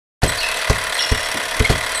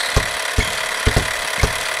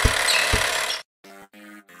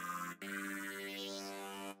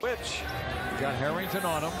Kukoč. Got Harrington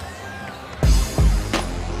on him.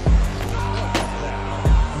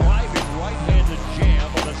 Driving right-handed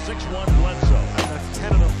jam on a 6-1 Bledsoe. That's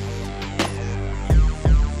 10 of them.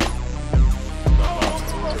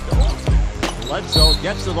 Bledsoe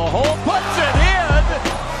gets to the hole, puts it in,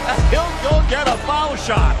 and he'll go get a foul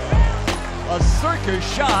shot. A circus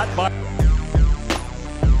shot by...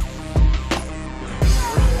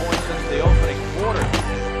 First point since the opening quarter.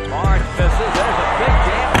 Mark misses. There's a big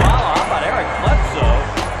jam foul. How about Eric Bledsoe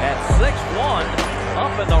at 6'1",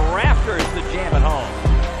 up in the rafters to jam it home.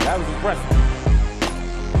 That was impressive.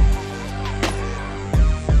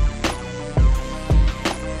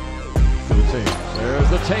 To the team. There's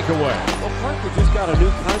the takeaway. Well, Parker just got a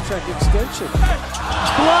new contract extension.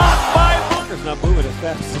 Blocked by... Parker's not moving as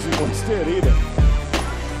fast as he once did either.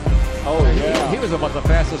 Oh, yeah. He was about the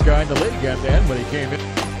fastest guy in the league at the end when he came in.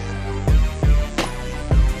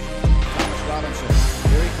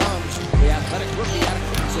 Here he comes, the athletic rookie out of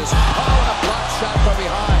Kansas. Oh, and a block shot from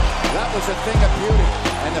behind. That was a thing of beauty,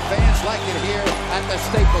 and the fans like it here at the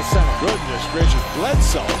Staples Center. Goodness gracious,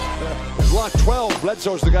 Bledsoe. Block 12,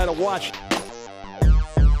 Bledsoe's the guy to watch.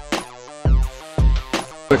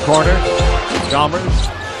 The corner, Chalmers.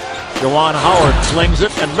 Juwan Howard slings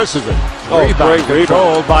it and misses it. Oh, Rebound great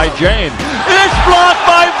controlled by James. It's blocked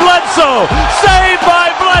by Bledsoe. Saved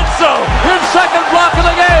by Bledsoe. His second block of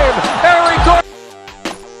the game. Eric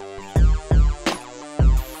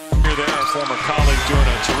There, our former colleague doing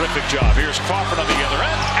a terrific job. Here's Crawford on the other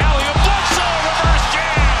end. Alley-oop, Bledsoe, reverse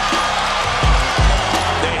jam.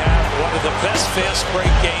 They have one of the best fast break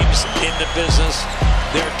games in the business.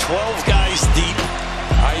 They're 12 guys deep,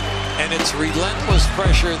 and it's relentless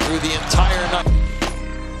pressure through the entire night.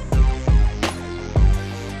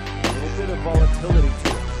 A little bit of volatility to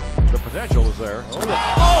it. The potential is there.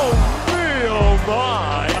 Oh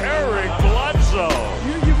my! Eric Bledsoe.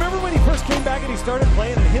 You remember when he first came back and he started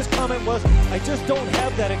playing, and his comment was, "I just don't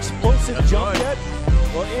have that explosive jump yet."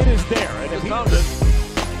 Well, it is there, and if he Found it.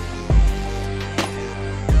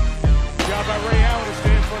 Job by Ray Allen to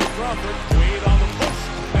stand for Crawford. Wade on the push,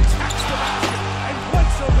 attacks the basket, and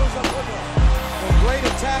Bledsoe goes up with it. A great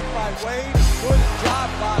attack by Wade.